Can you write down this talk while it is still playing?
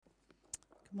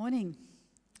Good morning.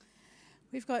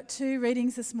 We've got two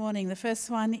readings this morning. The first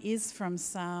one is from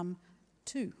Psalm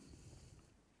 2.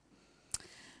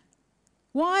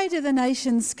 Why do the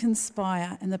nations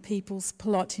conspire and the peoples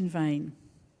plot in vain?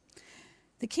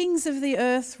 The kings of the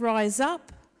earth rise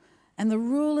up and the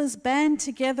rulers band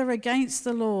together against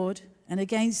the Lord and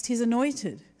against his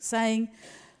anointed, saying,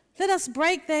 "Let us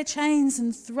break their chains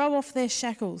and throw off their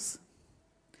shackles."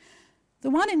 The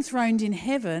one enthroned in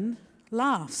heaven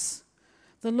laughs.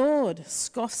 The Lord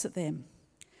scoffs at them.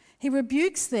 He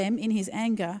rebukes them in his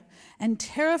anger and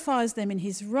terrifies them in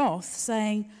his wrath,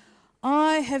 saying,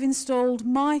 "I have installed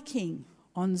my king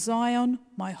on Zion,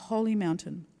 my holy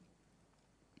mountain.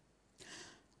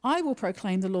 I will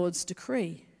proclaim the Lord's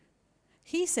decree.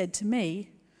 He said to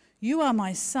me, 'You are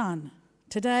my son.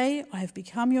 Today I have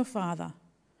become your father.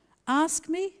 Ask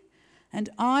me, and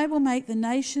I will make the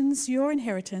nations your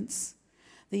inheritance,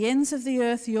 the ends of the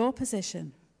earth your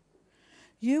possession.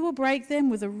 You will break them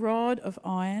with a rod of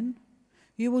iron.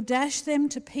 You will dash them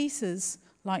to pieces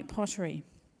like pottery.'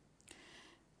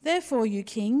 Therefore, you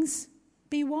kings,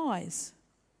 be wise.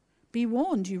 Be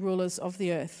warned, you rulers of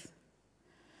the earth.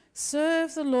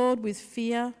 Serve the Lord with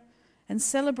fear and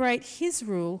celebrate his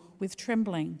rule with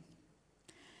trembling.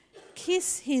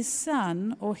 Kiss his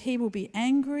son, or he will be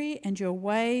angry and your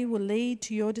way will lead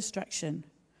to your destruction.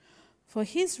 For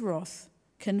his wrath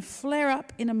can flare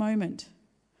up in a moment.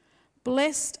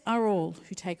 Blessed are all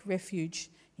who take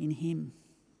refuge in him."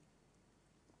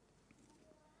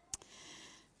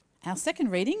 Our second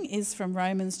reading is from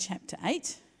Romans chapter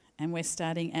 8, and we're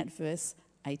starting at verse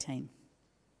 18.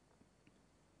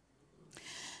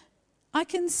 I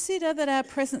consider that our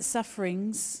present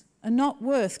sufferings are not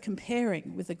worth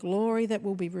comparing with the glory that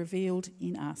will be revealed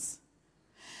in us.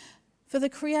 For the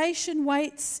creation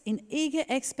waits in eager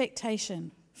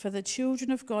expectation for the children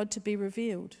of God to be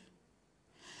revealed.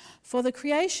 For the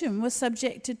creation was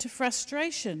subjected to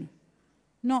frustration,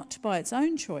 not by its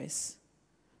own choice,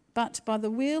 but by the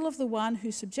will of the one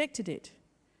who subjected it,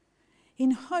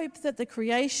 in hope that the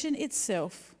creation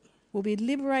itself will be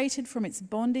liberated from its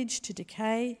bondage to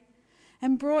decay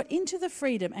and brought into the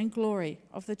freedom and glory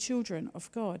of the children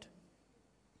of God.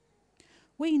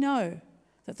 We know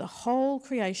that the whole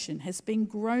creation has been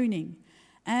groaning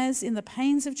as in the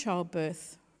pains of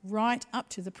childbirth right up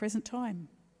to the present time.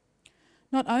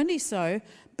 Not only so,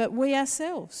 but we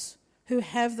ourselves, who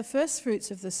have the first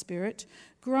fruits of the Spirit,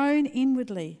 groan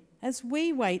inwardly as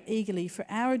we wait eagerly for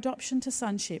our adoption to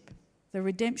sonship, the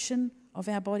redemption of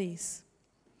our bodies.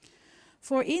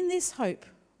 For in this hope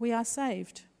we are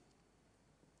saved.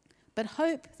 But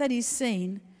hope that is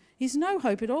seen is no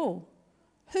hope at all.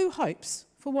 Who hopes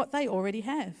for what they already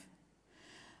have?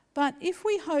 But if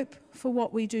we hope for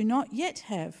what we do not yet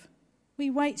have, we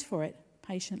wait for it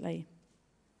patiently.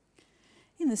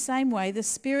 In the same way, the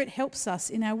Spirit helps us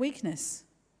in our weakness.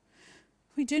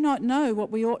 We do not know what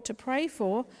we ought to pray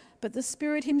for, but the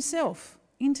Spirit himself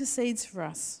intercedes for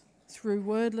us through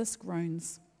wordless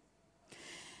groans.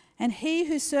 And he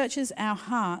who searches our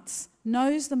hearts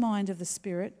knows the mind of the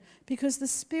Spirit, because the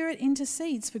Spirit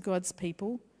intercedes for God's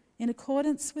people in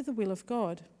accordance with the will of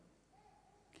God.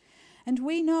 And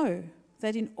we know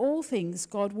that in all things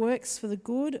God works for the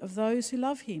good of those who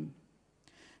love him,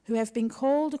 who have been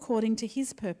called according to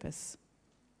his purpose.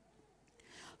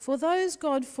 For those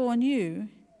God foreknew,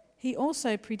 he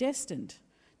also predestined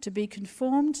to be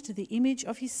conformed to the image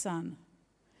of his Son,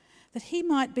 that he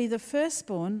might be the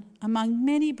firstborn among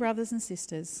many brothers and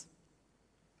sisters.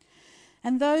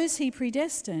 And those he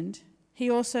predestined,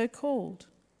 he also called.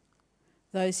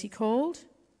 Those he called,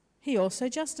 he also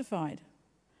justified.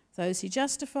 Those he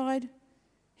justified,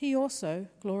 he also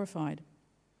glorified.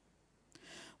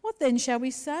 What then shall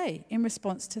we say in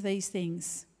response to these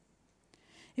things?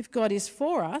 If God is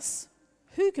for us,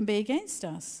 who can be against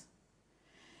us?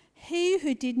 He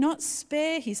who did not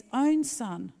spare his own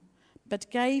Son, but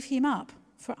gave him up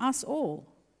for us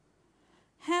all,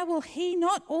 how will he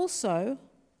not also,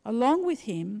 along with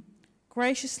him,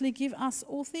 graciously give us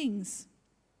all things?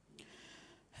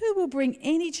 Who will bring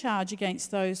any charge against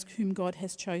those whom God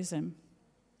has chosen?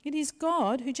 It is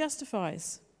God who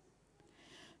justifies.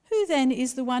 Who then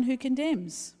is the one who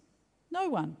condemns? No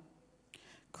one.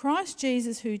 Christ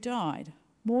Jesus, who died,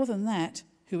 more than that,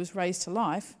 who was raised to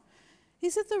life,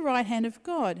 is at the right hand of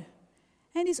God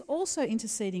and is also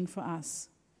interceding for us.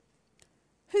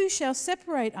 Who shall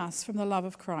separate us from the love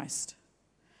of Christ?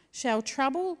 Shall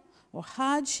trouble or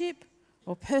hardship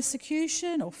or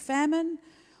persecution or famine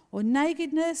or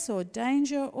nakedness or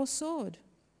danger or sword?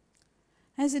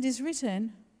 As it is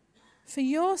written, "For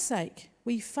your sake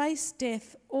we face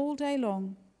death all day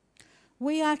long.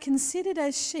 We are considered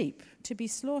as sheep to be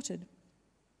slaughtered.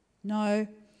 No,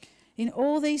 in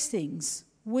all these things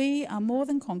we are more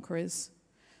than conquerors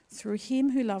through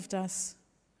him who loved us.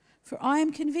 For I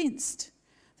am convinced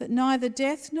that neither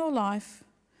death nor life,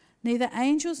 neither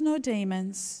angels nor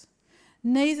demons,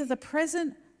 neither the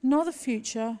present nor the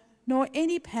future, nor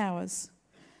any powers,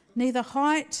 neither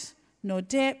height nor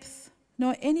depth,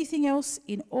 nor anything else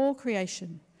in all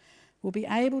creation will be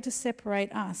able to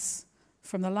separate us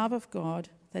from the love of God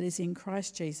that is in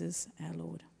Christ Jesus our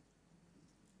Lord.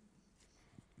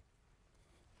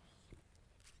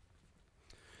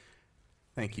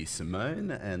 Thank you, Simone,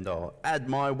 and I'll add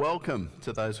my welcome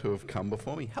to those who have come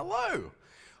before me. Hello!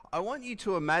 I want you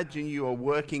to imagine you are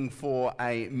working for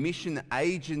a mission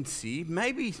agency,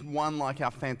 maybe one like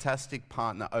our fantastic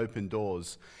partner Open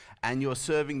Doors, and you're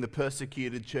serving the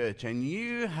persecuted church, and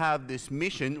you have this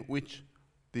mission, which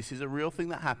this is a real thing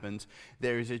that happens.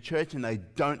 There is a church and they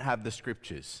don't have the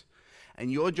scriptures.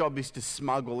 And your job is to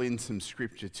smuggle in some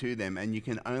scripture to them, and you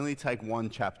can only take one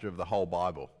chapter of the whole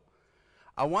Bible.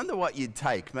 I wonder what you'd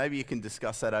take. Maybe you can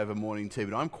discuss that over morning tea,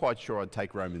 but I'm quite sure I'd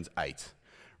take Romans 8.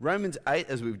 Romans 8,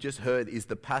 as we've just heard, is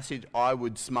the passage I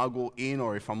would smuggle in,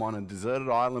 or if I'm on a deserted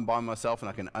island by myself and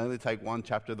I can only take one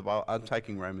chapter of the Bible, I'm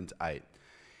taking Romans 8.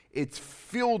 It's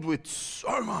filled with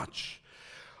so much.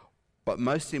 But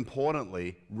most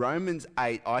importantly, Romans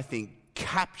 8, I think,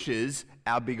 captures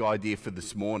our big idea for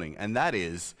this morning, and that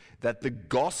is that the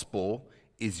gospel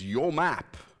is your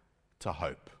map to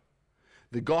hope.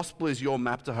 The gospel is your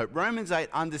map to hope. Romans 8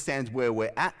 understands where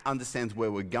we're at, understands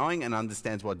where we're going, and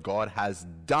understands what God has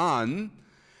done,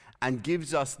 and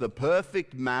gives us the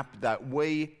perfect map that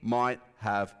we might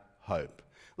have hope.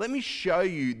 Let me show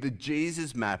you the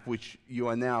Jesus map, which you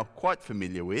are now quite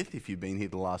familiar with if you've been here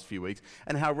the last few weeks,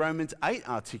 and how Romans 8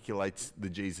 articulates the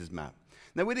Jesus map.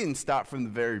 Now, we didn't start from the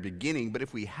very beginning, but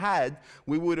if we had,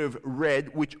 we would have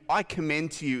read, which I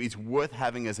commend to you is worth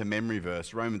having as a memory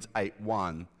verse, Romans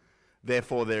 8:1.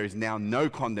 Therefore, there is now no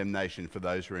condemnation for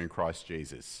those who are in Christ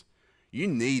Jesus. You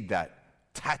need that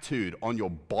tattooed on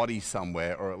your body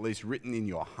somewhere, or at least written in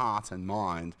your heart and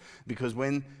mind, because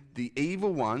when the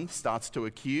evil one starts to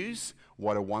accuse,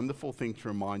 what a wonderful thing to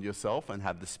remind yourself and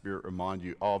have the Spirit remind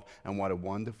you of, and what a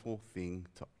wonderful thing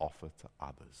to offer to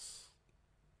others.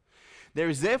 There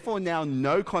is therefore now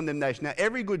no condemnation. Now,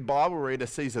 every good Bible reader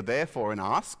sees a therefore and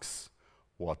asks,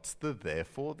 what's the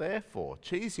therefore?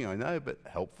 Cheesy, I know, but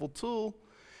helpful tool.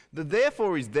 The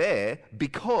therefore is there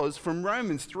because from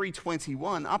Romans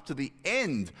 3:21 up to the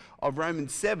end of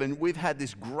Romans 7, we've had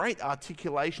this great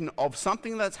articulation of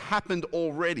something that's happened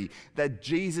already, that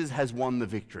Jesus has won the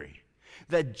victory,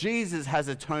 that Jesus has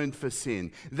atoned for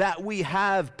sin, that we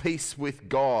have peace with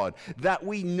God, that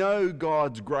we know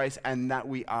God's grace, and that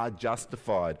we are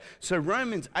justified. So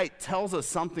Romans 8 tells us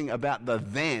something about the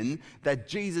then, that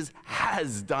Jesus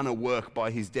has done a work by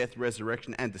his death,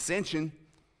 resurrection, and ascension,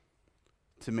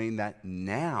 to mean that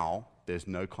now there's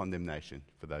no condemnation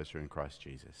for those who are in Christ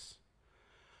Jesus.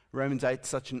 Romans 8 is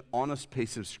such an honest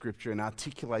piece of scripture and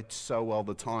articulates so well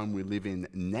the time we live in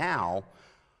now,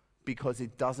 because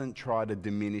it doesn't try to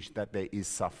diminish that there is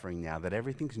suffering now, that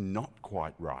everything's not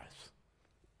quite right.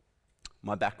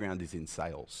 My background is in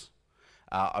sales.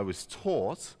 I was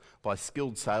taught by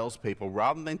skilled salespeople,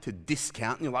 rather than to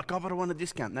discount, and you're like, oh, but I want a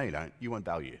discount. No, you don't. You want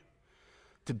value.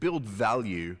 To build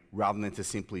value rather than to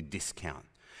simply discount.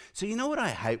 So you know what I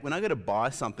hate? When I go to buy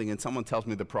something and someone tells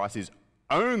me the price is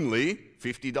only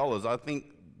 $50, I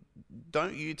think,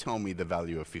 don't you tell me the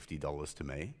value of $50 to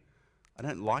me. I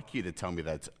don't like you to tell me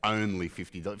that it's only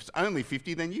 $50. If it's only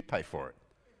 $50, then you pay for it.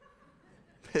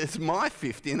 It's my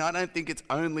 $50, and I don't think it's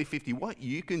only $50. What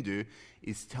you can do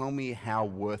is tell me how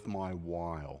worth my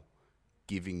while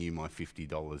giving you my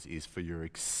 $50 is for your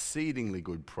exceedingly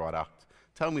good product.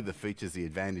 Tell me the features, the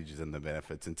advantages, and the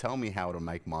benefits, and tell me how it'll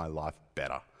make my life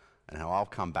better, and how I'll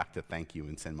come back to thank you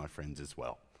and send my friends as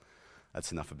well.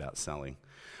 That's enough about selling.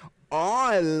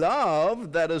 I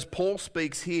love that as Paul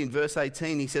speaks here in verse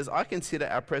 18, he says, I consider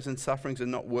our present sufferings are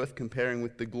not worth comparing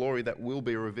with the glory that will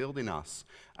be revealed in us.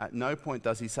 At no point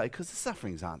does he say, because the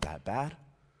sufferings aren't that bad.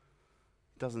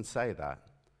 He doesn't say that.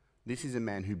 This is a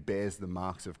man who bears the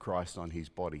marks of Christ on his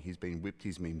body. He's been whipped,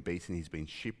 he's been beaten, he's been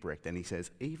shipwrecked. And he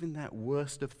says, even that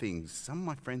worst of things, some of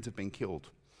my friends have been killed.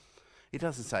 He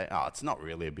doesn't say, oh, it's not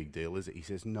really a big deal, is it? He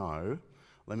says, no,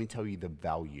 let me tell you the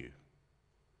value.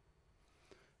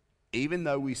 Even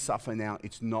though we suffer now,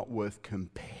 it's not worth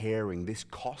comparing. This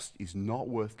cost is not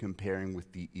worth comparing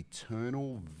with the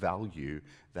eternal value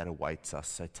that awaits us.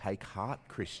 So take heart,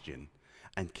 Christian,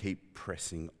 and keep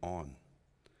pressing on.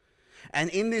 And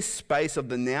in this space of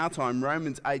the now time,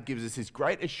 Romans 8 gives us this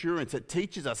great assurance that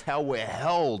teaches us how we're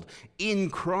held in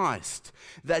Christ.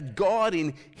 That God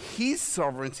in his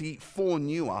sovereignty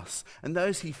foreknew us. And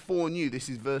those he foreknew, this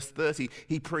is verse 30,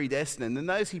 he predestined. And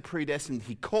those he predestined,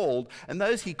 he called. And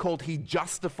those he called, he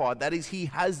justified. That is, he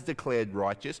has declared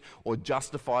righteous or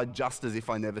justified just as if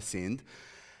I never sinned.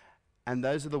 And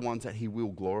those are the ones that he will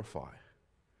glorify.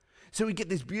 So we get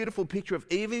this beautiful picture of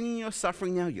even in your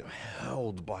suffering now, you're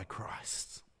held by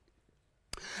Christ.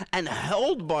 And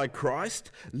held by Christ,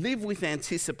 live with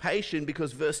anticipation,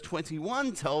 because verse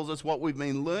 21 tells us what we've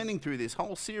been learning through this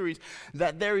whole series,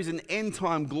 that there is an end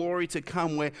time glory to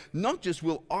come where not just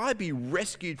will I be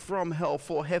rescued from hell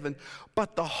for heaven,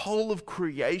 but the whole of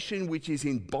creation, which is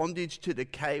in bondage to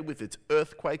decay with its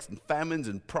earthquakes and famines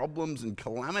and problems and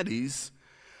calamities,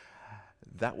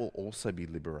 that will also be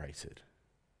liberated.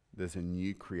 There's a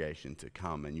new creation to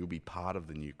come, and you'll be part of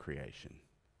the new creation.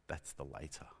 That's the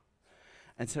later.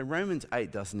 And so Romans 8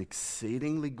 does an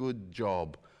exceedingly good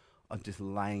job of just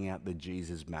laying out the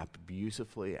Jesus map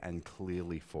beautifully and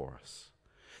clearly for us.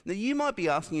 Now, you might be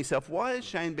asking yourself, why has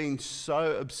Shane been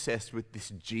so obsessed with this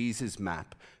Jesus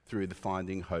map through the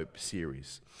Finding Hope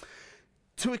series?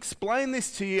 To explain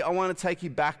this to you, I want to take you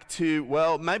back to,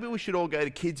 well, maybe we should all go to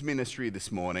kids' ministry this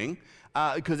morning,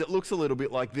 because it looks a little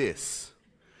bit like this.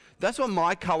 That's what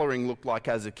my colouring looked like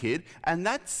as a kid, and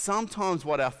that's sometimes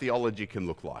what our theology can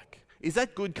look like. Is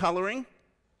that good colouring?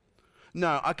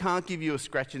 No, I can't give you a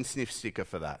scratch and sniff sticker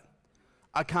for that.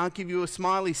 I can't give you a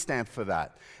smiley stamp for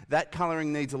that. That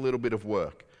colouring needs a little bit of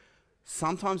work.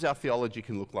 Sometimes our theology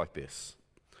can look like this.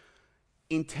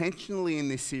 Intentionally in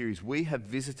this series, we have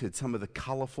visited some of the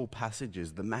colourful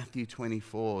passages, the Matthew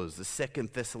 24s, the 2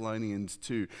 Thessalonians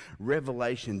 2,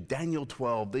 Revelation, Daniel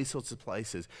 12, these sorts of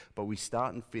places. But we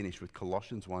start and finish with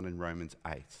Colossians 1 and Romans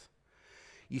 8.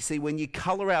 You see, when you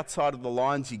colour outside of the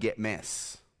lines, you get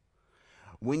mess.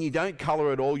 When you don't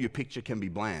colour at all, your picture can be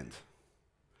bland.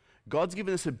 God's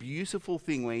given us a beautiful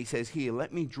thing where he says, here,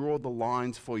 let me draw the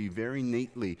lines for you very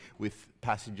neatly with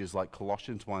passages like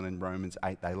Colossians 1 and Romans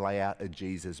 8. They lay out a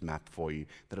Jesus map for you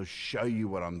that'll show you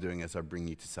what I'm doing as I bring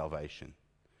you to salvation.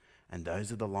 And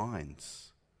those are the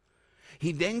lines.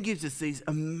 He then gives us these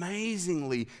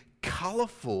amazingly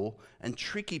colourful and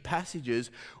tricky passages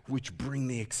which bring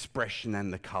the expression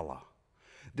and the colour.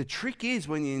 The trick is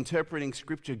when you're interpreting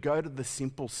scripture, go to the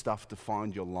simple stuff to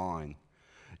find your line.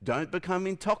 Don't become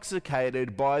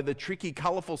intoxicated by the tricky,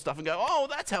 colourful stuff and go, oh,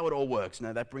 that's how it all works.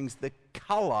 No, that brings the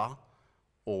colour,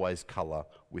 always colour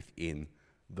within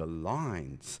the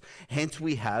lines. Hence,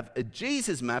 we have a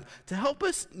Jesus map to help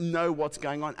us know what's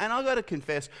going on. And I've got to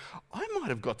confess, I might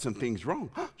have got some things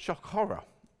wrong. Shock horror.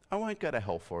 I won't go to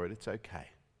hell for it. It's okay.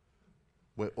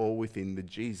 We're all within the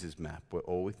Jesus map. We're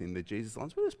all within the Jesus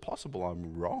lines. But it's possible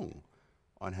I'm wrong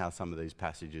on how some of these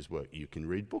passages work. You can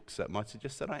read books that might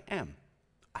suggest that I am.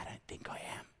 I don't think I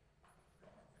am.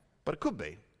 But it could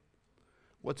be.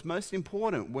 What's most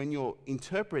important when you're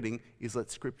interpreting is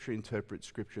let Scripture interpret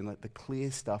Scripture and let the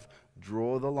clear stuff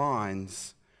draw the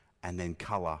lines and then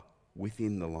colour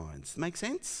within the lines. Make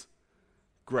sense?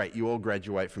 Great, you all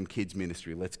graduate from kids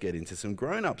ministry. Let's get into some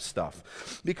grown-up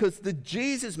stuff. Because the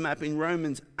Jesus map in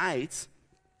Romans 8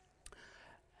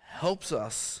 helps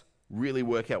us really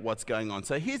work out what's going on.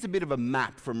 So here's a bit of a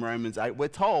map from Romans 8. We're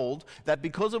told that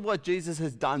because of what Jesus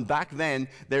has done back then,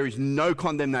 there is no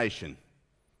condemnation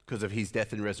because of his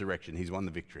death and resurrection. He's won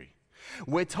the victory.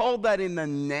 We're told that in the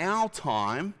now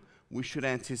time, we should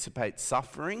anticipate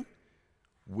suffering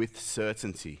with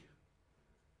certainty.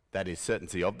 That is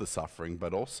certainty of the suffering,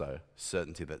 but also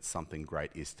certainty that something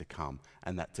great is to come.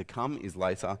 And that to come is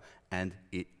later, and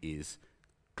it is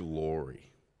glory.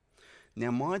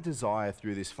 Now, my desire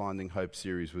through this Finding Hope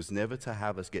series was never to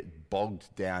have us get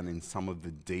bogged down in some of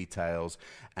the details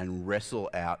and wrestle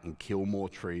out and kill more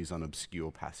trees on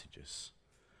obscure passages.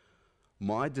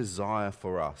 My desire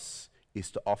for us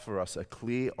is to offer us a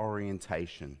clear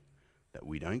orientation that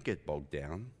we don't get bogged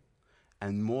down.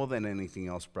 And more than anything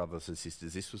else, brothers and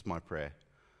sisters, this was my prayer,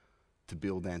 to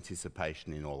build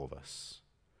anticipation in all of us.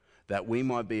 That we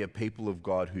might be a people of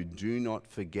God who do not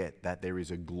forget that there is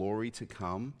a glory to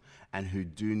come and who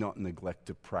do not neglect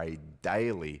to pray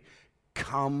daily,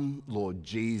 come, Lord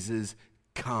Jesus,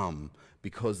 come,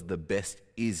 because the best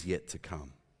is yet to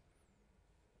come.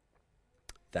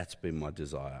 That's been my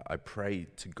desire. I pray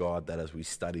to God that as we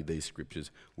study these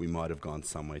scriptures, we might have gone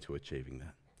some way to achieving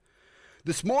that.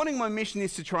 This morning, my mission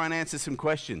is to try and answer some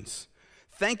questions.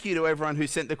 Thank you to everyone who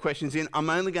sent the questions in. I'm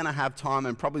only going to have time,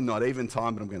 and probably not even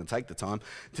time, but I'm going to take the time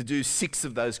to do 6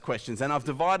 of those questions. And I've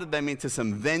divided them into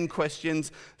some then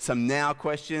questions, some now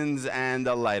questions, and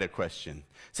a later question.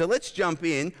 So let's jump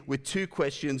in with 2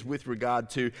 questions with regard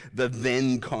to the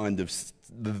then kind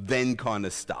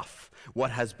of stuff.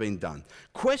 What has been done?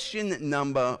 Question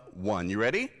number 1. You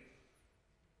ready?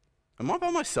 Am I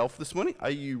by myself this morning? Are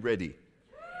you ready?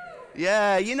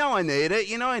 Yeah, you know I need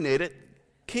it.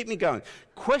 Keep me going.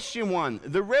 Question 1.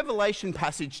 The Revelation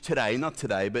passage today, not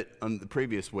today, but on the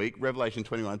previous week, Revelation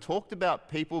 21, talked about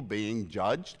people being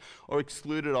judged or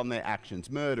excluded on their actions,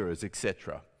 murderers,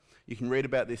 etc. You can read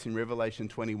about this in Revelation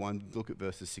 21, look at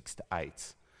verses 6 to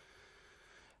 8.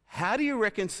 How do you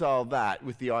reconcile that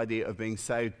with the idea of being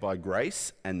saved by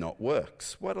grace and not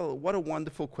works? What a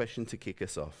wonderful question to kick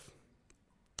us off.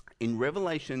 In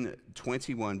Revelation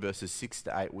 21, verses 6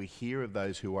 to 8, we hear of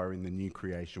those who are in the new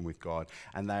creation with God,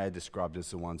 and they are described as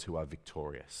the ones who are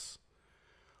victorious.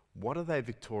 What are they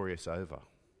victorious over?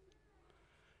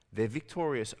 They're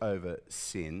victorious over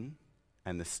sin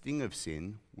and the sting of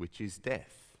sin, which is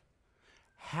death.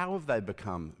 How have they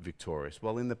become victorious?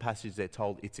 Well, in the passage they're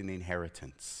told it's an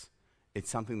inheritance. It's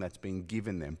something that's been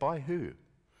given them. By who?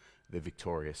 The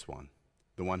victorious one,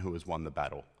 the one who has won the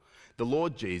battle. The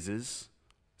Lord Jesus,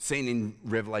 seen in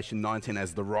Revelation 19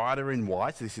 as the rider in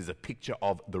white. This is a picture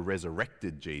of the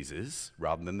resurrected Jesus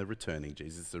rather than the returning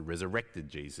Jesus, the resurrected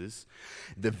Jesus.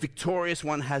 The victorious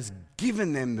one has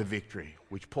given them the victory,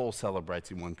 which Paul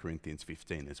celebrates in 1 Corinthians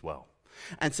 15 as well.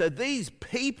 And so these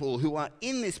people who are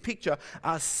in this picture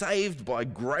are saved by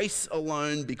grace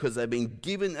alone because they've been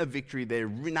given a victory. Their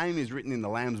name is written in the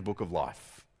Lamb's Book of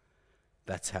Life.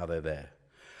 That's how they're there.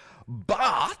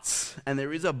 But, and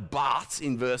there is a but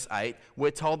in verse 8,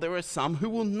 we're told there are some who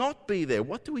will not be there.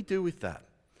 What do we do with that?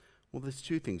 Well, there's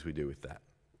 2 things we do with that.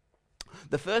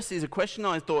 The first is a question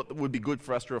I thought that would be good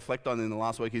for us to reflect on in the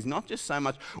last week is not just so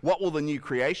much what will the new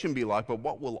creation be like, but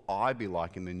what will I be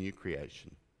like in the new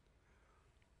creation?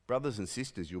 Brothers and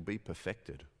sisters, you'll be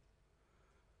perfected.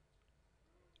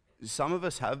 Some of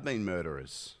us have been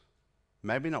murderers.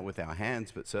 Maybe not with our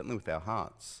hands, but certainly with our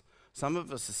hearts. Some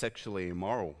of us are sexually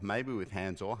immoral, maybe with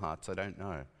hands or hearts, I don't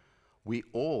know. We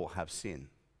all have sin.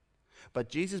 But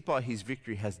Jesus, by his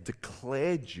victory, has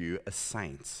declared you as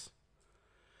saints.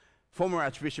 Former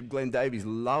Archbishop Glenn Davies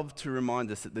loved to remind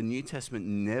us that the New Testament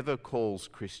never calls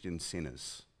Christians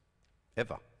sinners.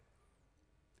 Ever.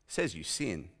 Says you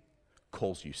sin,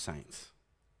 calls you saints.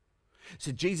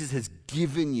 So Jesus has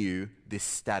given you this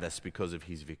status because of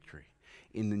his victory.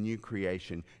 In the new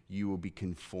creation, you will be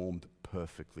conformed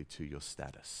perfectly to your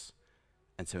status.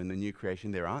 And so in the new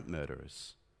creation, there aren't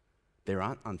murderers. There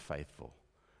aren't unfaithful.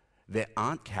 There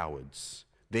aren't cowards.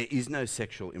 There is no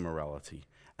sexual immorality.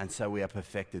 And so we are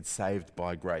perfected, saved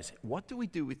by grace. What do we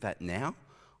do with that now?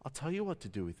 I'll tell you what to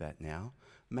do with that now.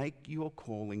 Make your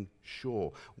calling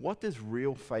sure. What does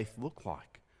real faith look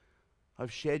like?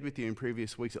 I've shared with you in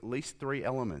previous weeks at least 3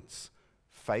 elements.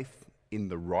 Faith in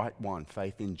the right one,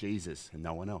 faith in Jesus and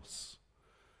no one else.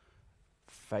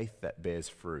 Faith that bears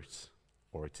fruit,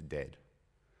 or it's dead.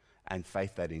 And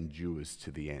faith that endures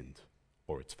to the end,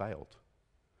 or it's failed.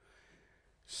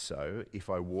 So, if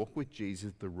I walk with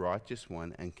Jesus, the righteous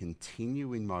one, and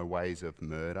continue in my ways of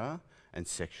murder and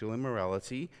sexual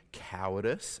immorality,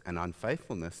 cowardice and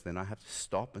unfaithfulness, then I have to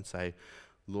stop and say,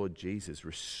 Lord Jesus,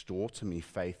 restore to me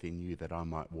faith in you that I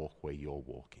might walk where you're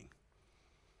walking.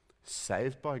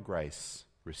 Saved by grace,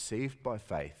 received by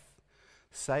faith,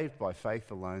 saved by faith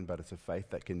alone, but it's a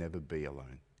faith that can never be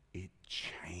alone. It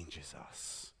changes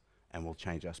us and will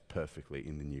change us perfectly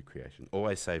in the new creation.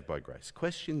 Always saved by grace.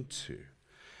 Question 2,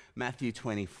 Matthew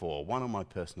 24, one of my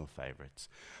personal favorites.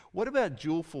 What about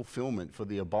dual fulfillment for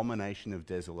the abomination of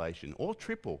desolation, or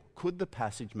triple? Could the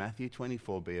passage Matthew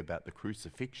 24 be about the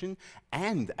crucifixion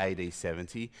and AD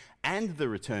 70 and the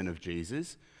return of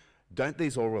Jesus? Don't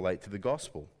these all relate to the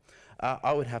gospel?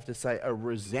 I would have to say a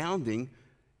resounding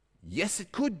yes,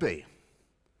 it could be.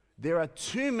 There are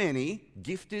too many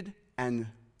gifted and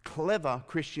clever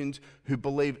Christians who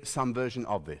believe some version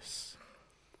of this.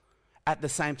 At the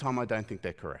same time, I don't think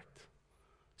they're correct.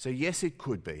 So yes, it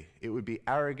could be. It would be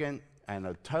arrogant and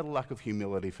a total lack of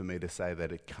humility for me to say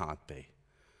that it can't be.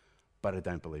 But I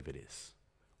don't believe it is.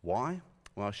 Why?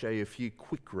 Well, I'll show you a few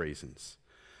quick reasons.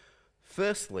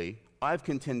 Firstly, I've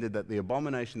contended that the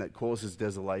abomination that causes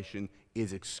desolation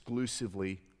is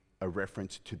exclusively a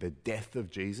reference to the death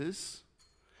of Jesus,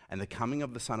 and the coming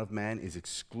of the Son of Man is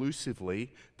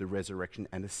exclusively the resurrection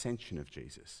and ascension of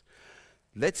Jesus.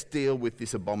 Let's deal with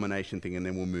this abomination thing and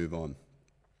then we'll move on.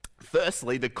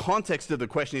 Firstly, the context of the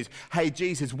question is, hey,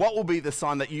 Jesus, what will be the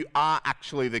sign that you are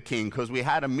actually the king? Because we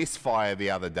had a misfire the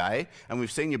other day, and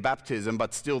we've seen your baptism,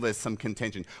 but still there's some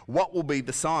contention. What will be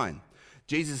the sign?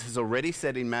 Jesus has already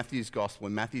said in Matthew's gospel,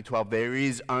 in Matthew 12, there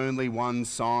is only one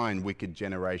sign, wicked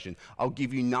generation. I'll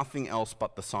give you nothing else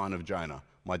but the sign of Jonah,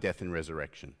 my death and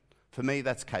resurrection. For me,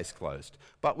 that's case closed.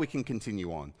 But we can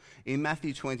continue on. In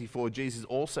Matthew 24, Jesus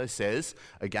also says,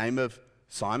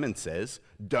 Simon says,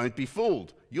 don't be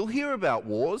fooled. You'll hear about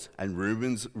wars and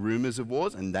rumors of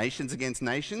wars and nations against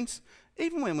nations.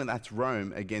 Even when that's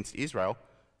Rome against Israel,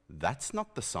 that's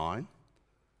not the sign.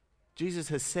 Jesus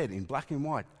has said in black and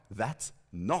white, that's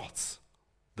not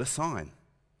the sign.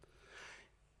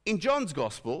 In John's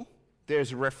gospel,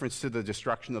 there's a reference to the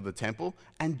destruction of the temple,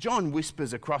 and John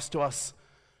whispers across to us,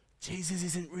 Jesus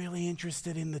isn't really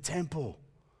interested in the temple.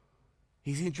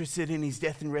 He's interested in his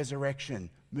death and resurrection.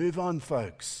 Move on,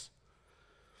 folks.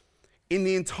 In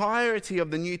the entirety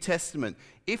of the New Testament,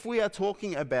 if we are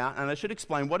talking about, and I should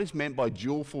explain what is meant by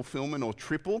dual fulfillment or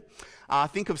triple,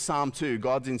 think of Psalm 2.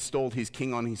 God's installed his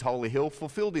king on his holy hill,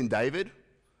 fulfilled in David,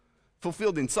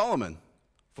 fulfilled in Solomon,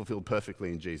 fulfilled perfectly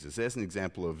in Jesus. There's an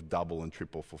example of double and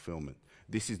triple fulfillment.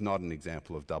 This is not an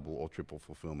example of double or triple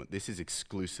fulfillment. This is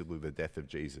exclusively the death of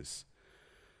Jesus.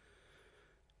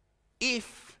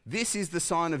 If this is the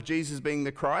sign of Jesus being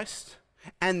the Christ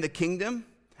and the kingdom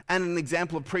and an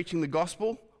example of preaching the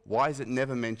gospel, why is it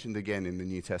never mentioned again in the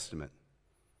New Testament?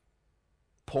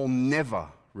 Paul never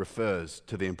refers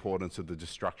to the importance of the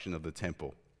destruction of the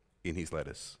temple in his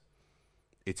letters.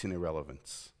 It's an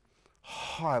irrelevance.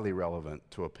 Highly relevant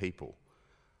to a people,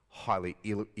 highly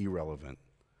irrelevant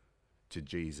to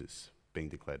Jesus being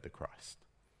declared the Christ.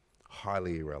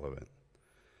 Highly irrelevant.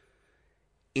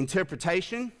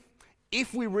 Interpretation,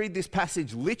 if we read this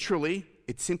passage literally,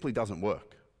 it simply doesn't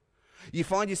work. You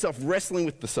find yourself wrestling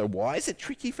with so why is it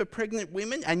tricky for pregnant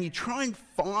women? And you try and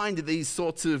find these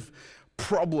sorts of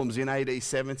problems in AD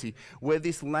 70 where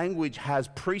this language has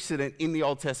precedent in the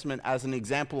Old Testament as an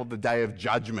example of the day of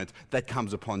judgment that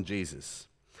comes upon Jesus.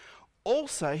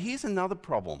 Also, here's another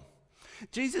problem.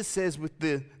 Jesus says with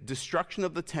the destruction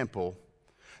of the temple,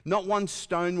 not one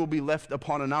stone will be left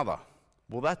upon another.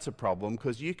 Well, that's a problem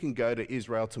because you can go to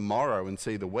Israel tomorrow and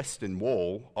see the western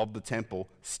wall of the temple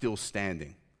still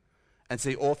standing and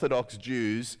see Orthodox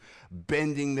Jews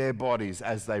bending their bodies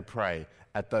as they pray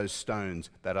at those stones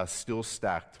that are still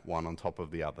stacked one on top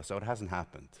of the other. So it hasn't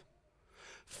happened.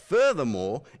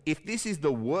 Furthermore, if this is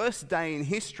the worst day in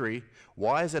history,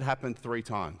 why has it happened 3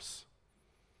 times?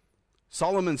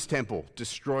 Solomon's temple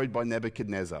destroyed by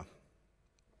Nebuchadnezzar.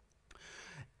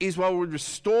 Israel would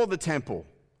restore the temple,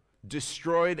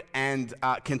 destroyed and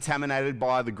contaminated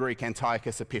by the Greek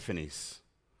Antiochus Epiphanes.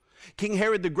 King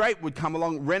Herod the Great would come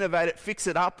along, renovate it, fix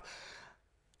it up,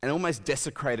 and almost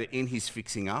desecrate it in his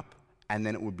fixing up, and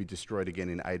then it would be destroyed again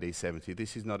in AD 70.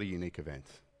 This is not a unique event.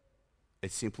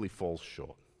 It simply falls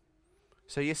short.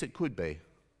 So yes, it could be,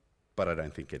 but I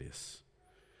don't think it is.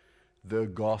 The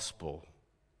gospel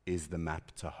is the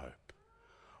map to hope.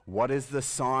 What is the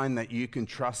sign that you can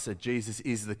trust that Jesus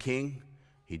is the King?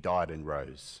 He died and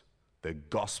rose. The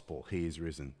gospel, he is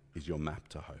risen, is your map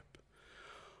to hope.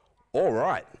 All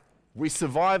right, we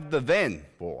survived the then.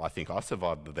 Well, I think I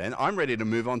survived the then. I'm ready to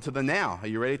move on to the now. Are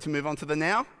you ready to move on to the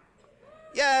now?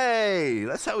 Yay!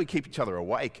 That's how we keep each other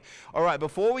awake. All right,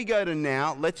 before we go to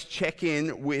now, let's check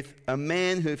in with a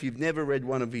man who, if you've never read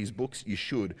one of his books, you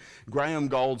should. Graham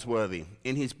Goldsworthy.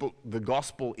 In his book, The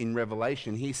Gospel in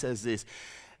Revelation, he says this,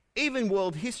 even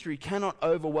world history cannot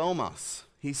overwhelm us.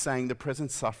 He's saying the present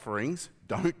sufferings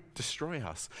don't destroy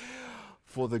us.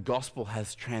 For the gospel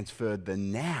has transferred the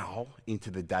now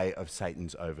into the day of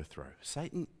Satan's overthrow.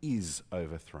 Satan is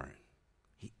overthrown.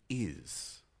 He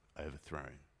is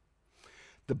overthrown.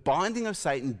 The binding of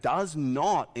Satan does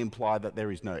not imply that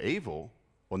there is no evil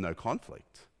or no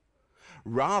conflict.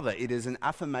 Rather, it is an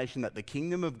affirmation that the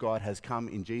kingdom of God has come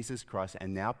in Jesus Christ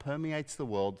and now permeates the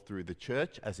world through the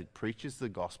church as it preaches the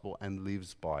gospel and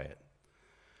lives by it.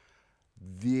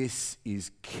 This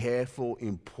is careful,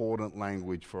 important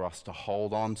language for us to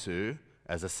hold on to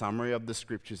as a summary of the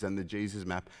scriptures and the Jesus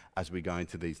map as we go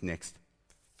into these next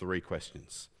 3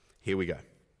 questions. Here we go.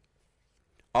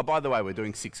 Oh, by the way, we're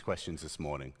doing 6 questions this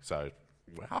morning, so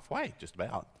we're halfway, just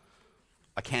about.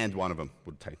 I canned one of them,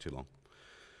 would take too long.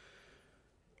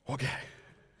 Okay,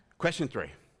 question 3.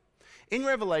 In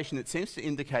Revelation, it seems to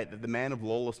indicate that the man of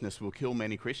lawlessness will kill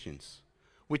many Christians,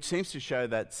 which seems to show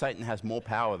that Satan has more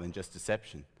power than just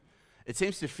deception. It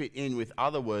seems to fit in with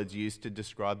other words used to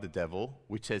describe the devil,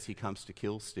 which says he comes to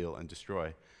kill, steal, and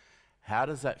destroy. How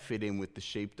does that fit in with the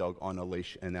sheepdog on a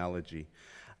leash analogy?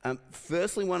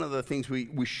 Firstly, one of the things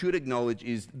we should acknowledge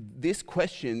is this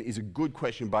question is a good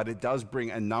question, but it does bring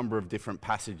a number of different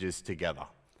passages together.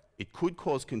 It could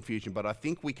cause confusion, but I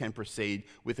think we can proceed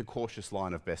with a cautious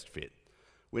line of best fit.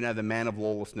 We know the man of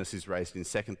lawlessness is raised in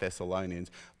 2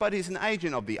 Thessalonians, but he's an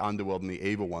agent of the underworld and the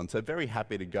evil one, so very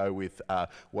happy to go with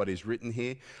what is written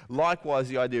here. Likewise,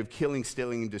 the idea of killing,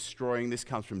 stealing, and destroying, this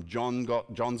comes from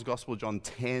John's Gospel, John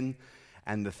 10,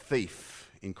 and the thief,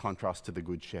 in contrast to the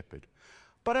good shepherd.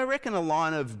 But I reckon a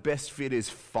line of best fit is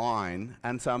fine,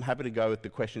 and so I'm happy to go with the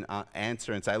question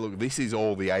answer and say, look, this is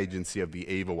all the agency of the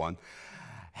evil one.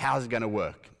 How's it going to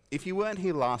work? If you weren't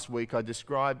here last week, I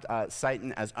described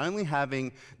Satan as only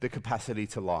having the capacity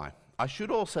to lie. I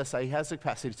should also say he has the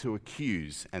capacity to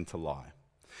accuse and to lie.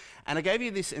 And I gave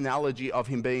you this analogy of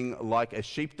him being like a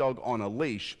sheepdog on a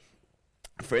leash.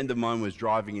 A friend of mine was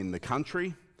driving in the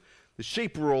country. The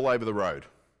sheep were all over the road.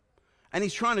 And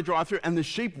he's trying to drive through, and the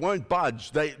sheep won't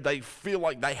budge. They feel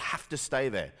like they have to stay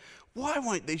there. Why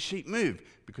won't these sheep move?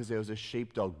 Because there was a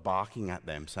sheepdog barking at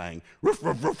them, saying, "Ruff,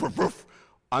 ruff, ruff, ruff, ruff.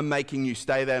 I'm making you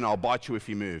stay there, and I'll bite you if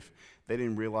you move." They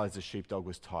didn't realize the sheepdog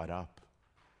was tied up.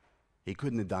 He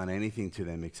couldn't have done anything to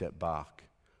them except bark.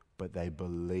 But they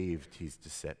believed his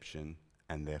deception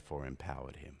and therefore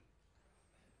empowered him.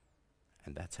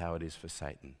 And that's how it is for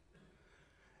Satan.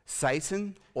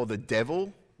 Satan, or the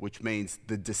devil, which means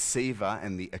the deceiver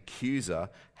and the accuser,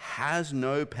 has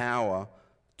no power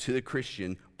to the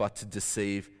Christian but to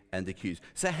deceive and accuse.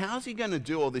 So how's he going to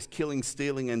do all this killing,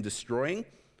 stealing, and destroying,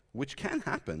 which can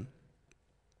happen?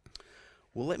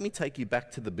 Well, let me take you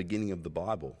back to the beginning of the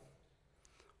Bible,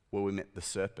 where we met the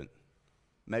serpent,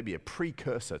 maybe a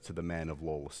precursor to the man of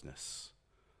lawlessness,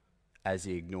 as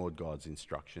he ignored God's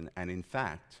instruction and, in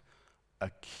fact,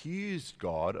 accused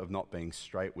God of not being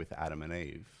straight with Adam and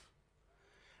Eve,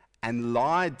 and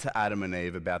lied to Adam and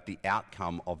Eve about the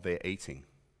outcome of their eating.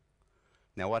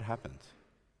 Now, what happened?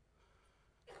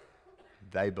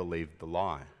 They believed the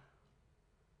lie.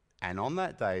 And on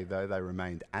that day, though they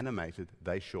remained animated,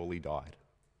 they surely died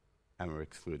and were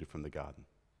excluded from the garden.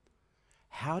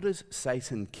 How does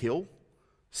Satan kill,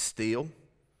 steal?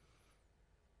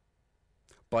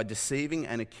 By deceiving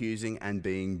and accusing and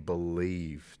being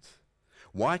believed.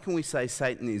 Why can we say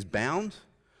Satan is bound?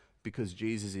 Because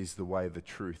Jesus is the way, the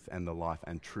truth, and the life,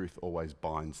 and truth always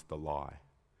binds the lie.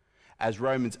 As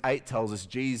Romans 8 tells us,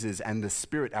 Jesus and the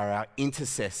Spirit are our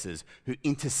intercessors who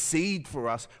intercede for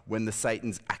us when the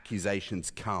Satan's accusations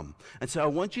come. And so I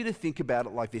want you to think about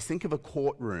it like this. Think of a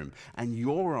courtroom, and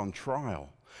you're on trial.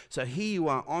 So here you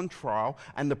are on trial,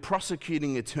 and the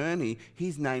prosecuting attorney,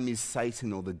 his name is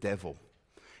Satan, or the devil.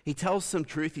 He tells some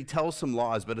truth, he tells some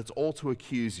lies, but it's all to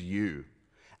accuse you.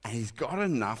 And he's got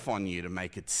enough on you to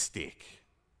make it stick.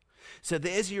 So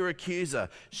there's your accuser,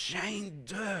 Shane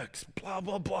Dirks, blah,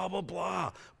 blah, blah, blah,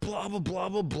 blah, blah, blah, blah,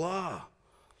 blah, blah.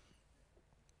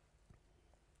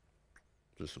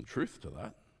 There's some truth to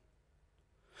that.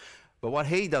 But what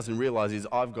he doesn't realize is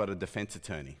I've got a defense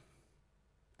attorney,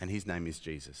 and his name is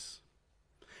Jesus.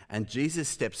 And Jesus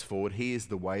steps forward. He is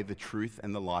the way, the truth,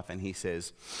 and the life. And he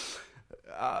says,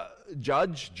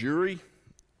 judge, jury,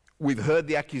 we've heard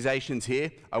the accusations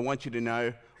here. I want you to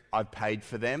know I've paid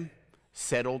for them,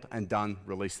 settled and done,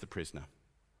 release the prisoner.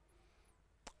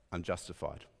 I'm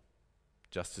justified,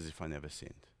 just as if I never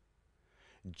sinned.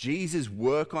 Jesus'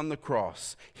 work on the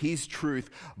cross, his truth,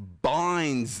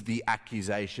 binds the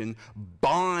accusation,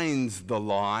 binds the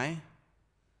lie,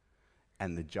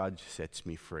 and the judge sets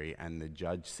me free, and the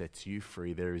judge sets you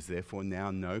free. There is therefore now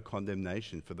no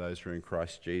condemnation for those who are in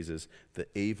Christ Jesus. The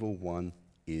evil one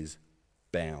is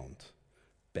bound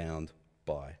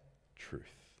by truth.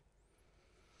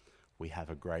 We have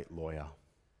a great lawyer.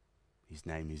 His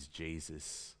name is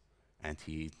Jesus, and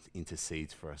he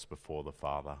intercedes for us before the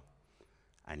Father,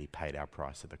 and he paid our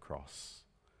price at the cross.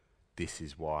 This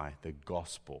is why the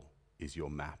gospel is your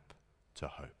map to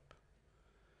hope.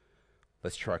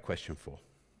 Let's try question 4.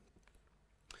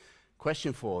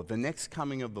 Question 4, the next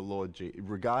coming of the Lord,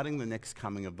 regarding the next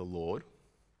coming of the Lord,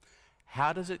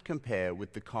 how does it compare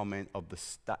with the comment of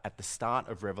at the start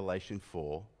of Revelation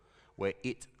 4, where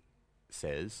it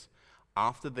says,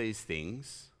 after these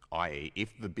things, i.e.,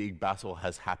 if the big battle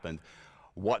has happened,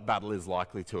 what battle is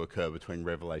likely to occur between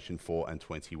Revelation 4 and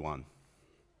 21?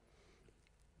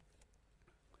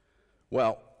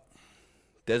 Well,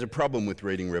 there's a problem with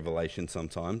reading Revelation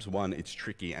sometimes. One, it's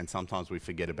tricky, and sometimes we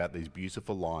forget about these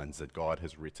beautiful lines that God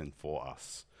has written for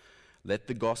us. Let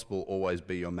the gospel always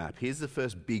be your map. Here's the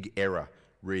first big error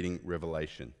reading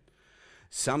Revelation.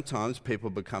 Sometimes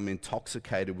people become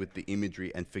intoxicated with the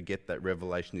imagery and forget that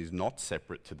Revelation is not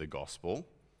separate to the gospel,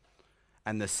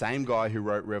 And the same guy who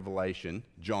wrote Revelation,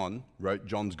 John, wrote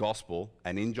John's gospel,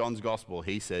 and in John's gospel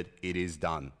he said, "It is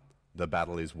done. The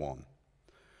battle is won."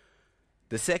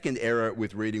 The second error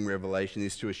with reading Revelation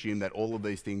is to assume that all of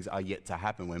these things are yet to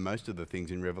happen, when most of the things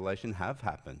in Revelation have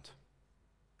happened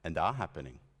and are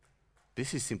happening.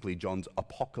 This is simply John's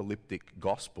apocalyptic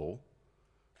gospel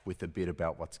with a bit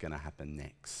about what's going to happen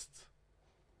next.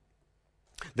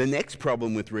 The next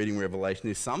problem with reading Revelation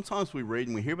is sometimes we read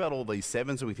and we hear about all these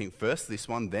sevens and we think first this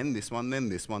one, then this one, then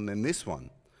this one, then this one.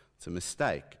 It's a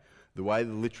mistake. The way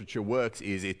the literature works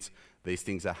is these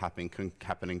things are happening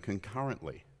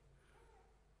concurrently,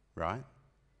 right?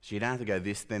 So you don't have to go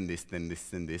this, then this, then this,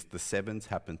 then this. The sevens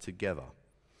happen together.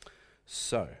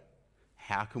 So,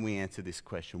 how can we answer this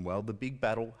question? Well, the big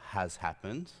battle has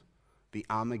happened. The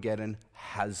Armageddon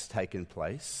has taken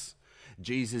place.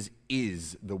 Jesus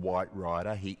is the white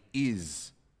rider. He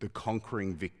is the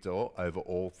conquering victor over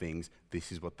all things.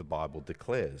 This is what the Bible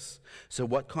declares. So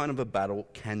what kind of a battle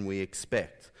can we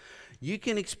expect? You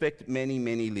can expect many,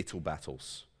 many little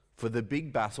battles. For the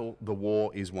big battle, the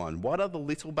war is won. What are the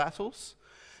little battles?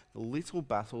 The little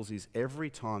battles is every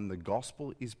time the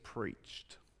gospel is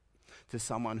preached to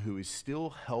someone who is still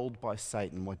held by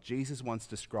Satan, what Jesus once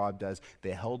described as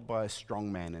they're held by a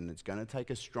strong man, and it's going to take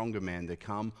a stronger man to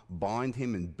come, bind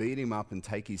him and beat him up and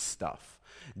take his stuff.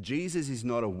 Jesus is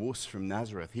not a wuss from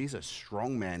Nazareth. He's a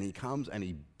strong man. He comes and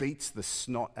he beats the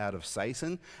snot out of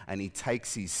Satan and he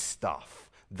takes his stuff.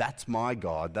 That's my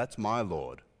God. That's my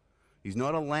Lord. He's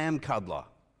not a lamb cuddler.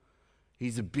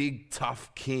 He's a big,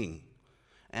 tough king.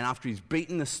 And after he's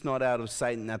beaten the snot out of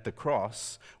Satan at the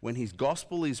cross, when his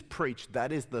gospel is preached,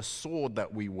 that is the sword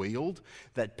that we wield,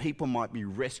 that people might be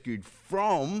rescued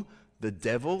from the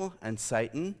devil and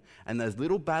Satan. And those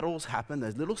little battles happen,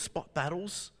 those little spot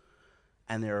battles,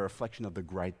 and they're a reflection of the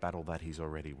great battle that he's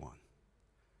already won.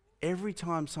 Every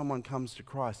time someone comes to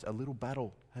Christ, a little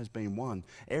battle has been won.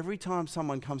 Every time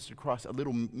someone comes to Christ, a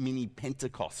little mini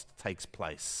Pentecost takes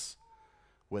place,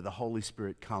 where the Holy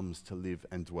Spirit comes to live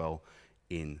and dwell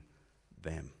in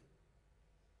them.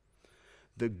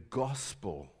 The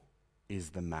gospel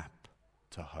is the map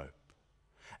to hope.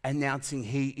 Announcing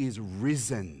he is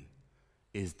risen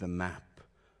is the map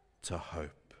to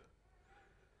hope.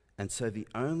 And so the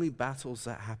only battles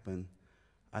that happen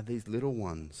are these little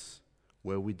ones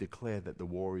where we declare that the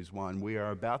war is won. We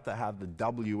are about to have the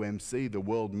WMC, the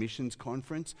World Missions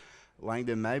Conference.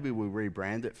 Langdon, maybe we'll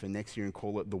rebrand it for next year and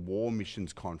call it the War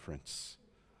Missions Conference.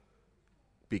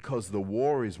 Because the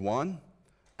war is won,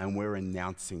 and we're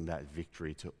announcing that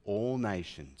victory to all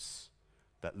nations,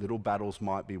 that little battles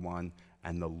might be won,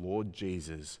 and the Lord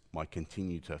Jesus might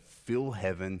continue to fill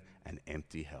heaven and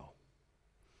empty hell.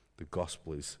 The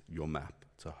gospel is your map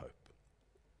to hope.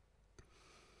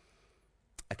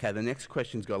 Okay, the next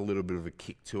question's got a little bit of a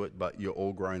kick to it, but you're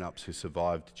all grown-ups who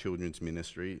survived children's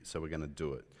ministry, so we're going to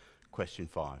do it. Question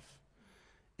 5.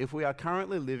 If we are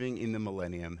currently living in the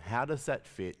millennium, how does that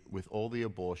fit with all the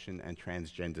abortion and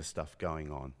transgender stuff going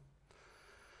on?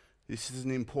 This is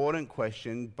an important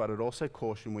question, but it also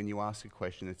cautions when you ask a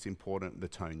question, it's important the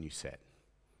tone you set.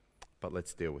 But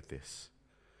let's deal with this.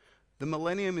 The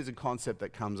millennium is a concept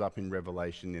that comes up in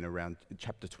Revelation in around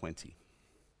chapter 20.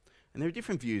 And there are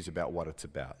different views about what it's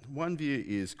about. One view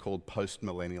is called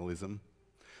post-millennialism.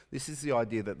 This is the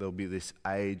idea that there'll be this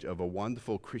age of a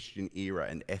wonderful Christian era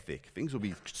and ethic. Things will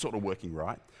be sort of working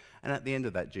right. And at the end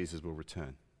of that, Jesus will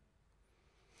return.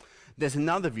 There's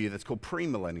another view that's called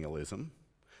premillennialism.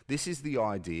 This is the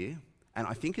idea, and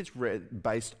I think it's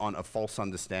based on a false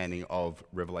understanding of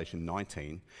Revelation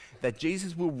 19, that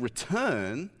Jesus will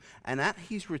return, and at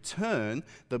his return,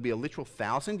 there'll be a literal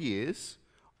 1,000 years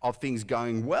of things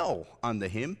going well under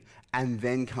him, and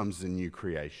then comes the new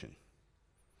creation.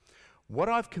 What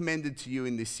I've commended to you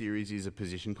in this series is a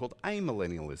position called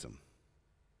amillennialism.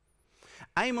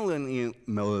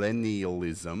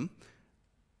 Amillennialism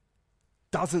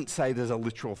doesn't say there's a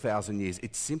literal 1,000 years.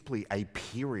 It's simply a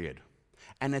period.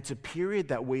 And it's a period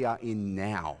that we are in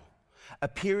now, a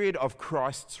period of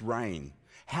Christ's reign.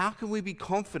 How can we be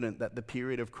confident that the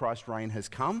period of Christ's reign has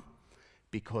come?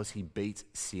 Because he beat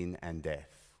sin and death.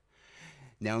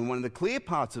 Now, in one of the clear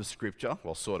parts of Scripture,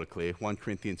 well, sort of clear, 1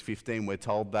 Corinthians 15, we're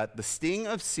told that the sting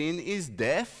of sin is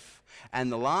death,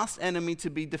 and the last enemy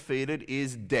to be defeated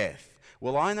is death.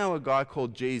 Well, I know a guy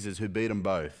called Jesus who beat them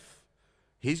both.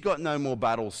 He's got no more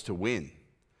battles to win.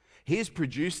 He has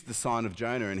produced the sign of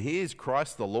Jonah, and he is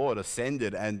Christ the Lord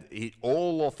ascended, and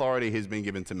all authority has been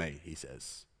given to me, he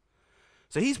says.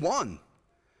 So he's won,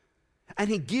 and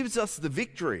he gives us the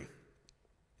victory.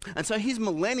 And so his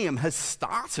millennium has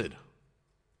started.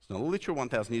 It's not a literal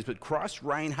 1,000 years, but Christ's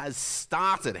reign has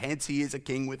started. Hence, he is a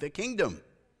king with a kingdom.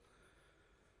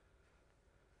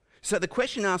 So the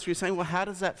question asked, you're saying, well, how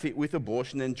does that fit with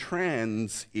abortion and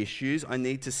trans issues? I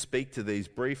need to speak to these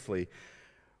briefly.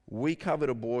 We covered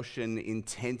abortion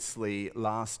intensely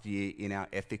last year in our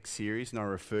ethics series, and I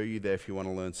refer you there if you want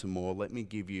to learn some more. Let me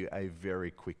give you a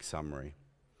very quick summary.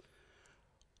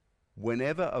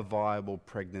 Whenever a viable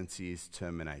pregnancy is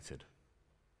terminated,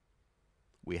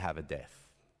 we have a death.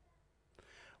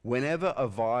 Whenever a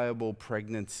viable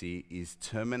pregnancy is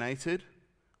terminated,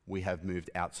 we have moved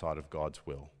outside of God's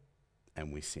will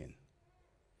and we sin.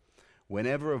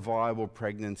 Whenever a viable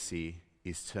pregnancy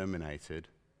is terminated,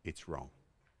 it's wrong.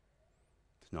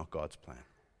 It's not God's plan.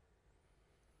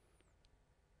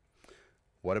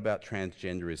 What about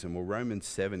transgenderism? Well, Romans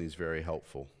 7 is very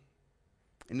helpful.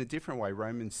 In a different way,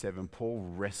 Romans 7, Paul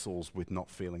wrestles with not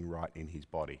feeling right in his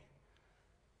body.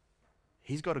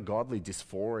 He's got a godly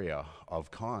dysphoria of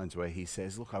kinds where he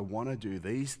says, look, I want to do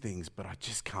these things, but I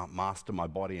just can't master my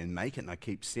body and make it, and I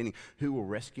keep sinning. Who will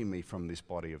rescue me from this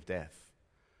body of death?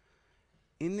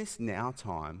 In this now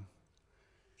time,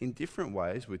 in different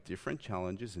ways, with different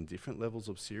challenges and different levels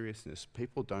of seriousness,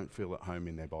 people don't feel at home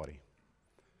in their body.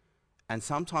 And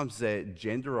sometimes their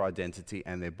gender identity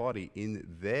and their body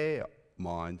in their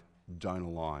mind don't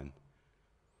align.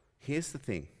 Here's the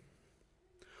thing.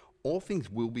 All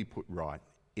things will be put right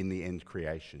in the end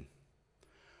creation.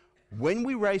 When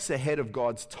we race ahead of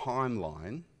God's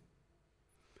timeline,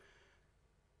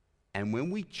 and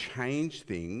when we change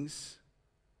things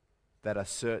that are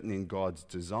certain in God's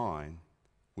design,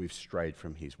 we've strayed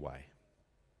from his way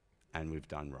and we've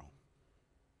done wrong.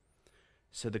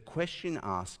 So the question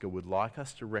asker would like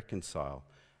us to reconcile,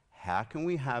 how can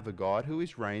we have a God who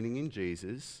is reigning in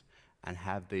Jesus and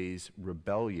have these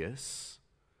rebellious,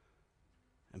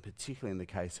 and particularly in the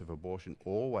case of abortion,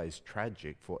 always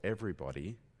tragic for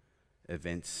everybody,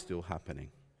 events still happening?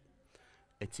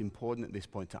 It's important at this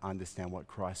point to understand what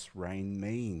Christ's reign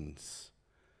means.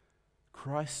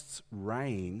 Christ's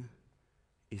reign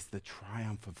is the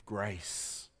triumph of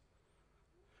grace.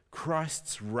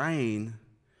 Christ's reign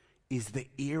is the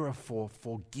era for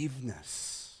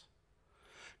forgiveness.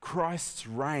 Christ's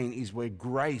reign is where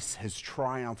grace has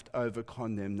triumphed over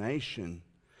condemnation.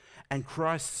 And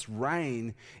Christ's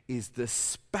reign is the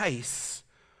space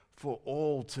for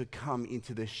all to come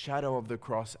into the shadow of the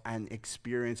cross and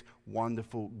experience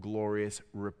wonderful, glorious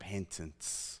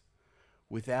repentance.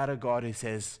 Without a God who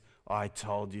says, I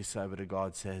told you so, but a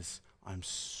God says, I'm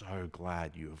so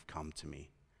glad you have come to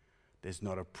me. There's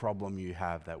not a problem you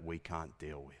have that we can't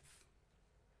deal with.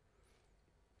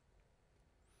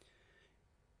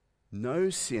 No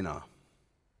sinner,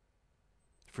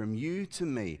 from you to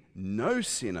me, no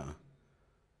sinner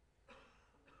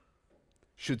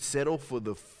should settle for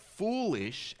the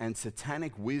foolish and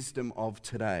satanic wisdom of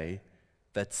today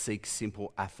that seeks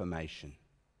simple affirmation.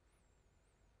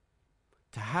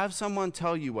 To have someone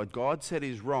tell you what God said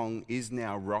is wrong is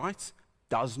now right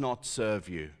does not serve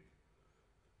you.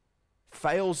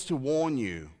 Fails to warn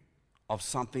you of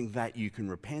something that you can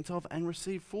repent of and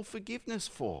receive full forgiveness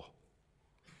for.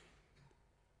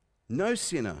 No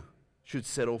sinner should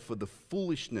settle for the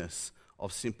foolishness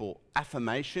of simple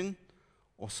affirmation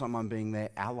or someone being their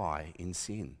ally in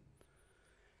sin.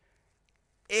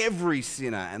 Every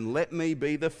sinner, and let me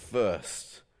be the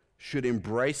first, should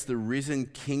embrace the risen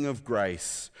King of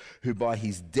grace, who by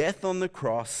his death on the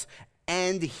cross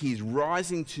and his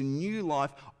rising to new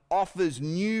life offers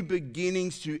new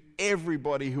beginnings to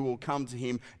everybody who will come to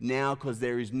him now, because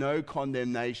there is no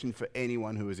condemnation for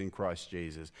anyone who is in Christ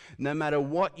Jesus. No matter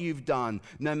what you've done,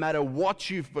 no matter what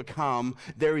you've become,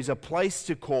 there is a place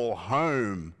to call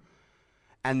home,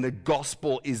 and the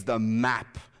gospel is the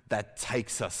map that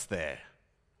takes us there.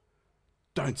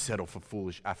 Don't settle for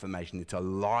foolish affirmation. It's a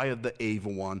lie of the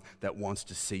evil one that wants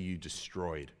to see you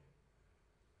destroyed.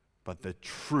 But the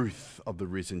truth of the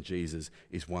risen Jesus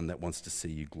is one that wants to see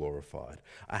you glorified.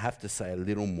 I have to say a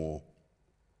little more.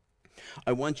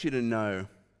 I want you to know,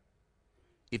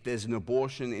 if there's an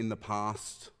abortion in the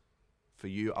past for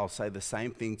you, I'll say the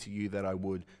same thing to you that I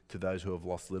would to those who have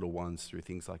lost little ones through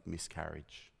things like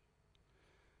miscarriage.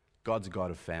 God's a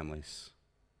God of families.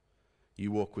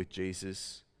 You walk with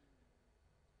Jesus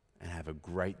and have a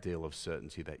great deal of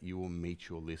certainty that you will meet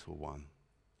your little one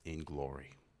in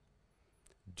glory.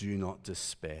 Do not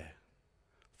despair,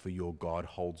 for your God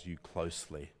holds you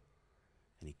closely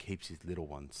and he keeps his little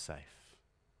ones safe.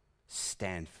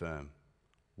 Stand firm,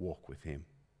 walk with him.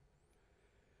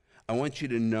 I want you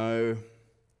to know,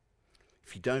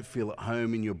 if you don't feel at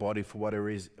home in your body for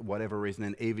whatever reason,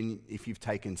 and even if you've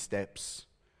taken steps,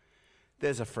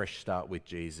 There's a fresh start with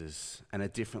Jesus, and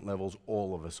at different levels,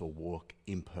 all of us will walk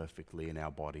imperfectly in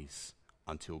our bodies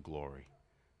until glory.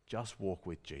 Just walk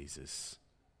with Jesus,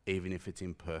 even if it's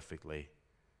imperfectly,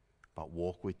 but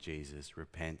walk with Jesus,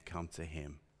 repent, come to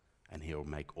him, and he'll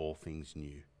make all things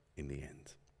new in the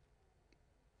end.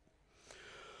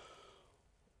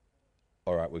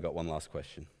 All right, we've got one last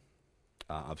question.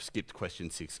 I've skipped question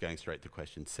 6, going straight to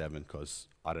question 7, because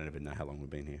I don't even know how long we've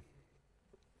been here.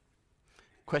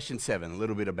 Question 7, a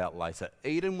little bit about later.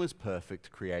 Eden was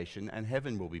perfect creation, and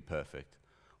heaven will be perfect.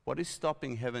 What is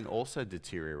stopping heaven also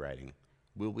deteriorating?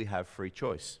 Will we have free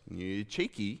choice? You're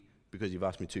cheeky, because you've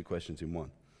asked me 2 questions in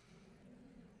one.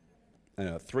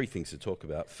 3 things to talk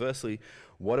about. Firstly,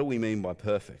 what do we mean by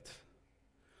perfect?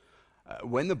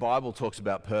 When the Bible talks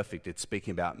about perfect, it's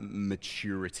speaking about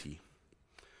maturity.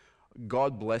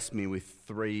 God blessed me with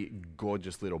 3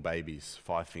 gorgeous little babies,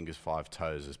 5 fingers, 5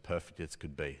 toes, as perfect as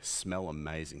could be. Smell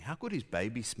amazing. How good is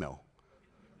baby smell?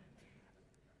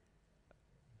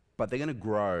 But they're going to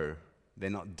grow. They're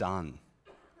not done.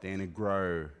 They're going to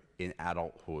grow in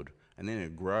adulthood, and they're going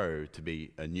to grow to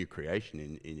be a new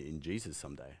creation in Jesus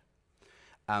someday.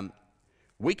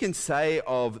 We can say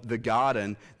of the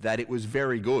garden that it was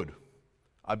very good.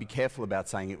 I'd be careful about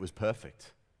saying it was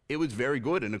perfect. It was very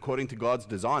good and according to God's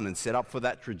design and set up for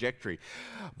that trajectory.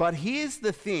 But here's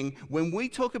the thing, when we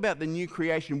talk about the new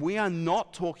creation, we are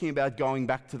not talking about going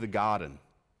back to the garden.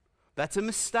 That's a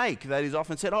mistake that is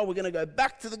often said, we're going to go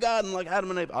back to the garden like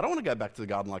Adam and Eve. I don't want to go back to the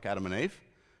garden like Adam and Eve,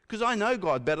 because I know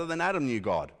God better than Adam knew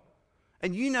God.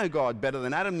 And you know God better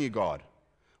than Adam knew God.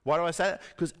 Why do I say that?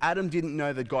 Because Adam didn't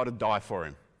know that God would die for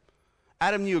him.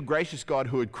 Adam knew a gracious God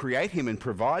who would create him and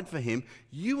provide for him.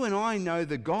 You and I know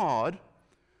the God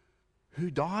who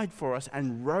died for us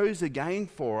and rose again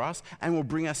for us and will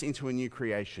bring us into a new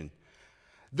creation.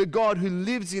 The God who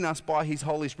lives in us by his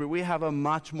Holy Spirit. We have a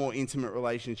much more intimate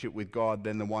relationship with God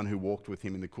than the one who walked with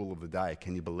him in the cool of the day.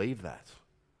 Can you believe that?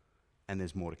 And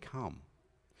there's more to come.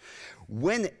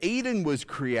 When Eden was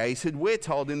created, we're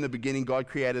told in the beginning God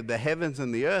created the heavens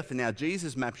and the earth. And now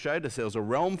Jesus' map showed us there was a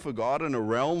realm for God and a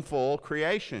realm for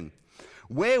creation.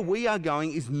 Where we are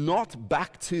going is not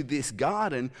back to this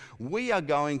garden. We are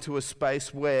going to a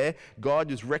space where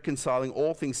God is reconciling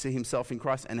all things to himself in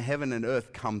Christ, and heaven and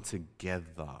earth come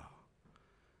together.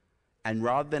 And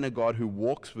rather than a God who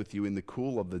walks with you in the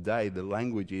cool of the day, the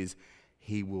language is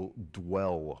he will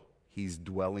dwell. His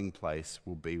dwelling place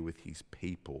will be with his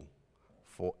people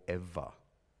forever.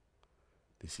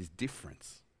 This is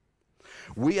difference.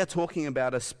 We are talking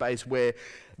about a space where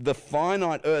the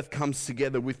finite earth comes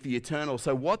together with the eternal.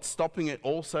 So what's stopping it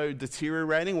also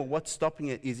deteriorating? Well, what's stopping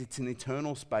it is it's an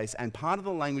eternal space. And part of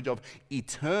the language of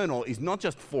eternal is not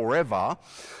just forever.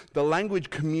 The language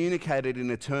communicated in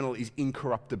eternal is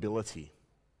incorruptibility.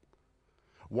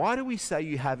 Why do we say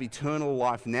you have eternal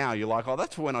life now? You're like,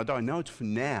 that's for when I die. No, it's for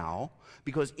now.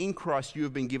 Because in Christ you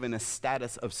have been given a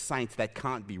status of saint that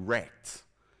can't be wrecked.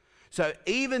 So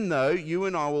even though you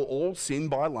and I will all sin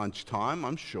by lunchtime,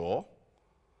 I'm sure,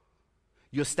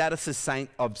 your status as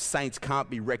saints can't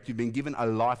be wrecked. You've been given a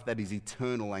life that is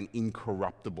eternal and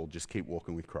incorruptible. Just keep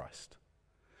walking with Christ.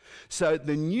 So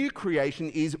the new creation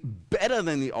is better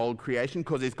than the old creation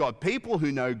because it's got people who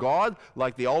know God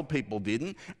like the old people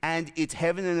didn't, and it's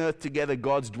heaven and earth together.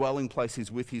 God's dwelling place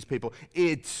is with his people.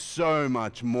 It's so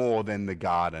much more than the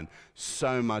garden,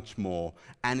 so much more.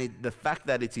 And the fact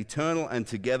that it's eternal and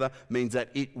together means that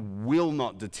it will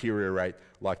not deteriorate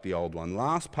like the old one.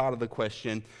 Last part of the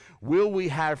question, will we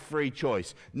have free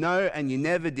choice? No, and you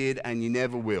never did, and you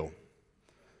never will.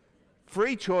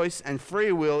 Free choice and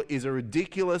free will is a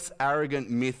ridiculous, arrogant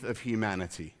myth of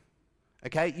humanity.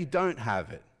 Okay? You don't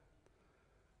have it.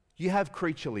 You have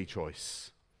creaturely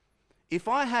choice. If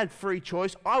I had free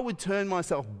choice, I would turn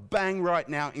myself bang right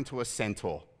now into a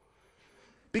centaur.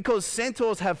 Because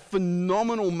centaurs have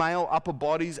phenomenal male upper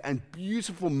bodies and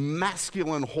beautiful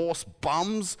masculine horse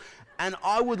bums, and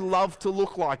I would love to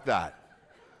look like that.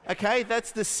 Okay?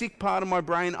 That's the sick part of my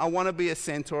brain. I want to be a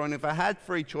centaur, and if I had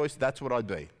free choice, that's what I'd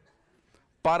be.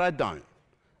 But I don't.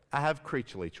 I have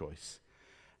creaturely choice.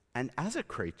 And as a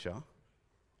creature,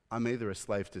 I'm either a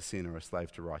slave to sin or a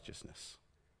slave to righteousness.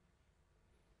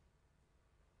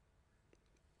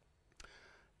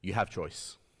 You have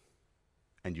choice.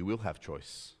 And you will have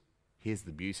choice. Here's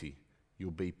the beauty. You'll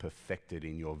be perfected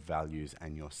in your values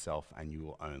and yourself, and you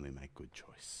will only make good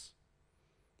choice.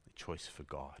 A choice for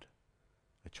God.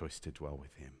 A choice to dwell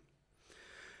with him.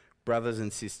 Brothers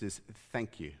and sisters,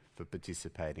 thank you for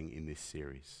participating in this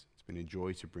series. It's been a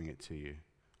joy to bring it to you.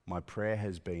 My prayer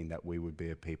has been that we would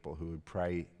be a people who would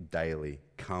pray daily,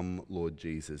 come, Lord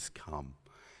Jesus, come.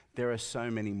 There are so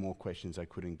many more questions I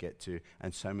couldn't get to,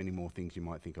 and so many more things you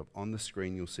might think of. On the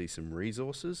screen, you'll see some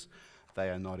resources. They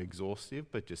are not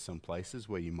exhaustive, but just some places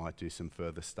where you might do some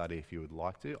further study if you would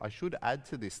like to. I should add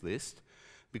to this list,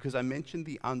 because I mentioned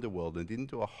the underworld and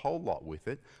didn't do a whole lot with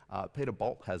it. Peter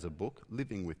Bolt has a book,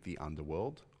 Living with the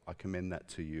Underworld. I commend that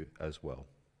to you as well.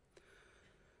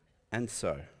 And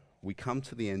so, we come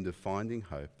to the end of Finding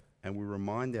Hope, and we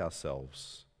remind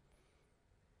ourselves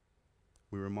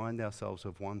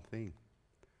of one thing.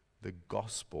 The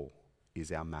gospel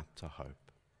is our map to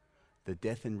hope. The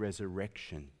death and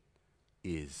resurrection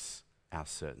is our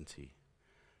certainty.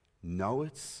 Know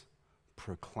it,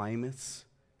 proclaim it,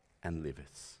 and live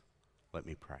it. Let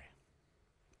me pray.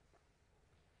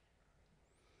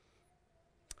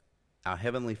 Our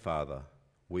Heavenly Father,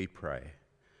 we pray,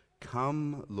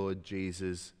 come, Lord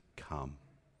Jesus, come.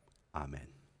 Amen.